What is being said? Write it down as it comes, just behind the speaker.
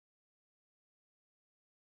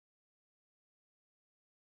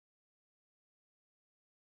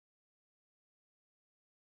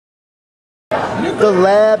The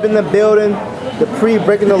lab in the building. The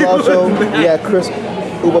pre-breaking the law show. We got Chris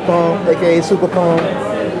Ubapong, aka Super Pong.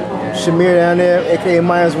 Shamir down there, aka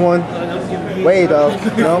 -1. Wait though,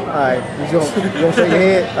 no? Alright. You gonna shake your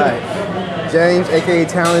head? Alright. James, aka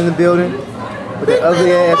Town in the building. With that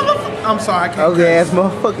ugly ass. I'm sorry, I can't. Ugly ass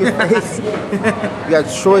motherfucking face. We got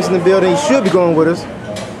Troy's in the building. He should be going with us.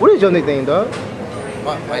 What is your nickname, dog?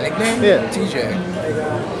 My nickname? Yeah. TJ.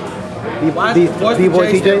 B-Boy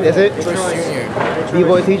TJ, that's it? Troy Jr.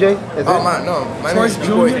 B-Boy TJ, that's it? No, my name is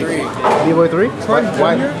B-Boy 3. B-Boy 3?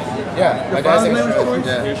 Why? Yeah, my dad's name is Troy.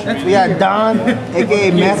 Yeah. We got Don,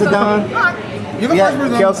 aka Macedon. We got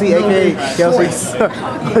Kelsey, aka Kelsey.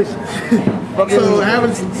 So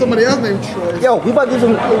having somebody else named Troy. Yo, we about to do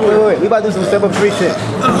some. Wait. We about to do some step up 3 shit.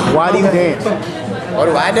 Why do you dance? Why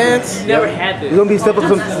do I dance? Never had this. We're gonna be step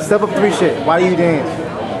up 3 shit. Why do you dance?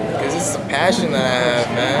 Because it's a passion that I have,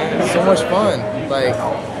 man. It's so much fun. Like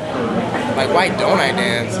why don't I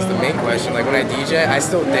dance is the main question. Like when I DJ, I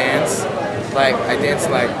still dance. Like I dance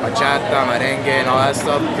like bachata, merengue, and all that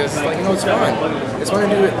stuff because like it's fun. It's fun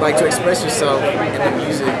to do it, like to express yourself in the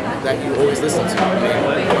music that you always listen to. I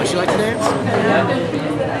mean, don't you like to dance?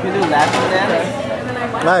 You do Latin dance?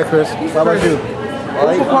 Alright, Chris. How about you?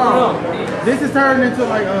 Ubapong. This is turning into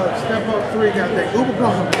like a step up 3 kind of thing.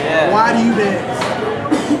 Ubapong. Yeah. Why do you dance?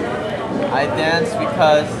 I dance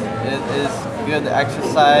because it is good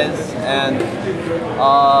exercise and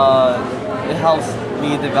it helps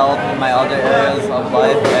me develop in my other areas of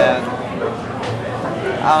life, and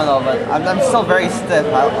I don't know, but I'm still very stiff.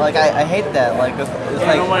 I hate that. Like it's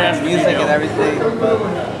like music and everything, but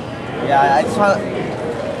yeah,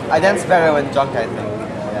 I dance better when drunk, I think.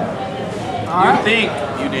 Yeah. You think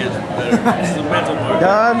you dance better. It's the mental part.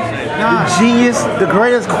 Don, the genius, the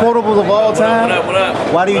greatest quotables of all time. What up?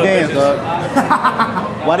 Why do you dance, dog?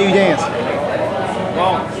 Why do you dance?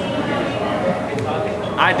 Well,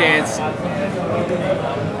 I dance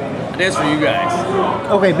for you guys.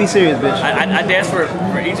 Okay, be serious, bitch. I dance for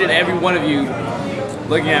each and every one of you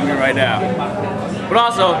looking at me right now. But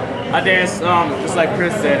also, I dance just like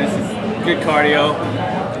Chris said. It's good cardio.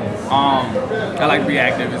 I like to be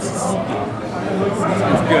active. It's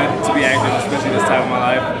good to be active, especially this time of my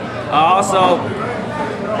life.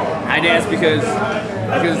 I dance because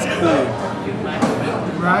it's cool.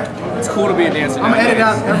 Right? It's cool to be a dancer. I'm gonna edit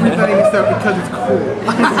out everything except because it's cool.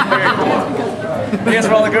 It's very cool. Dance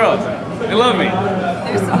for all the girls. They love me.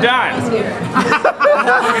 I'm dying. I'm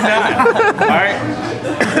dying. Alright?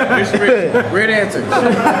 Great answer.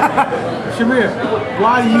 Shamir,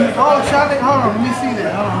 why do you? Oh, Charlie, hold on. Let me see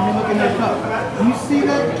that. Hold on. Let me look in that cup. You see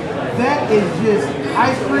that? That is just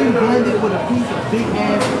ice cream blended with a piece of big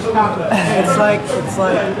ass chocolate. It's like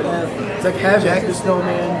Jack the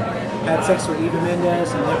Snowman had sex with Eva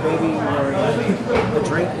Mendes and their baby, or the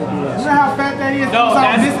drink will be this. You know how fat that is? No,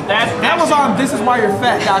 that was on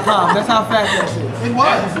thisiswhyyourfat.com. That's how fat that shit. It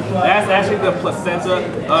was. That's actually the placenta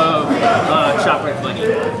of chocolate bunny.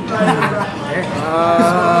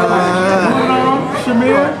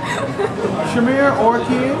 Shamir,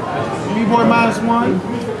 Orchid, B-Boy -1.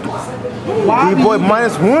 B-Boy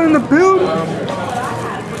 -1 in the building.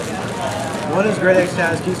 One is great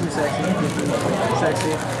exercise, keeps me sexy.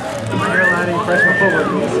 My hairline ain't fresh my footwork,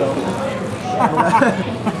 so.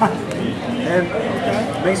 And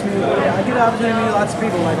makes me, I get the opportunity to meet lots of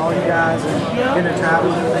people, like all you guys, and get to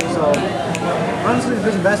travel and everything, so honestly,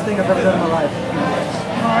 this is the best thing I've ever done in my life.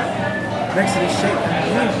 Next to this shit.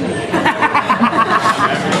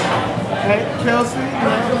 Hey, Kelsey. I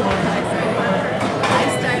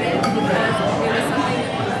started because it was something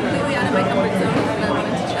completely out of my comfort zone that I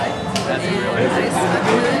wanted to try. And I stuck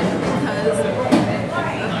with it because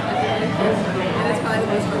and it's probably the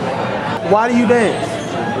most fun. Why do you dance?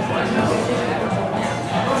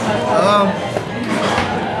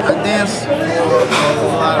 I dance for a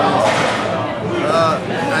lot of reasons.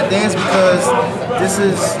 I dance because this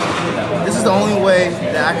is the only way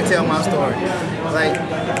that I can tell my story. Like,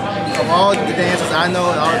 of all the dancers I know,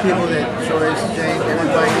 and all the people that Shores, James,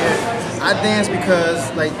 everybody here, I dance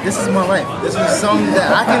because, like, this is my life. This is something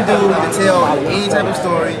that I can do to tell any type of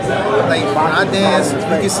story. Like, when I dance, you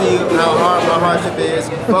can see how hard my hardship is.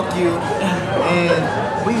 Fuck you. And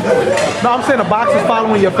what are you doing? No, I'm saying the box is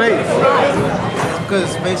following your face. It's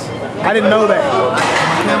because face. I didn't know that. My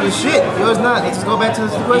family's shit. Yours not. Let's just go back to the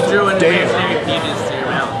question. Drew an imaginary penis to your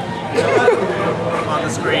mouth. On the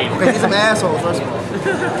screen. Okay, he's some asshole, first of all.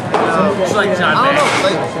 It's like John I don't know, Mayer.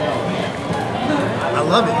 like, I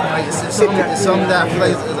love it. Like, it's something that I feel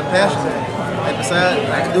like is a passion. Like, besides,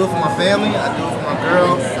 I can do it for my family, I do it for my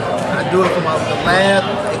girl, I do it for the lab,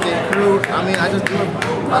 aka crew. I mean, I just do it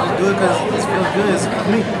because it feels good. It's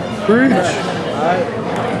me. Preach.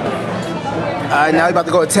 Alright, now we about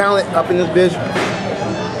to go to talent up in this bitch.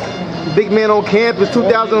 Big man on campus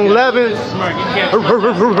 2011. Smirk, you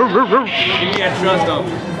can't trust him.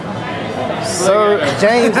 Sir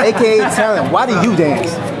James, aka Talent. Why do you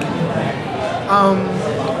dance?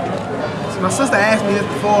 My sister asked me this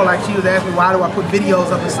before, like she was asking me why do I put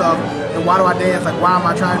videos up and stuff, and why do I dance, like why am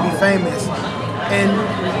I trying to be famous? And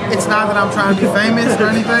it's not that I'm trying to be famous or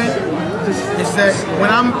anything, it's that when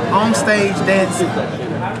I'm on stage dancing,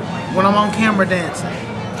 when I'm on camera dancing,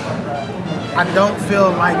 I don't feel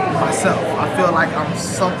like myself. I feel like I'm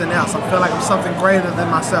something else. I feel like I'm something greater than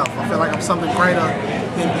myself. I feel like I'm something greater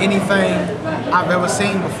than anything I've ever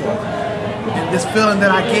seen before. And this feeling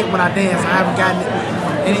that I get when I dance, I haven't gotten it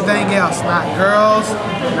from anything else. Not girls,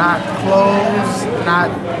 not clothes,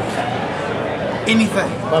 not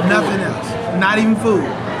anything, nothing else. Not even food.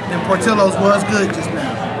 And Portillos was good just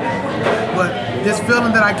now. But this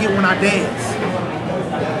feeling that I get when I dance,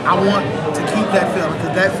 I want to keep that feeling,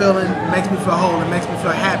 because that feeling makes me feel whole, it makes me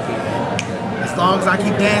feel happy. And as long as I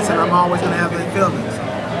keep dancing, I'm always going to have that feeling. So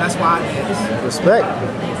that's why I dance. Respect.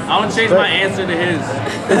 I want to change my answer to his.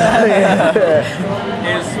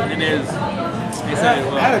 His and his. He said it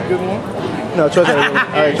well. That's a good one. No, trust that.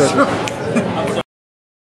 Alright, trust it.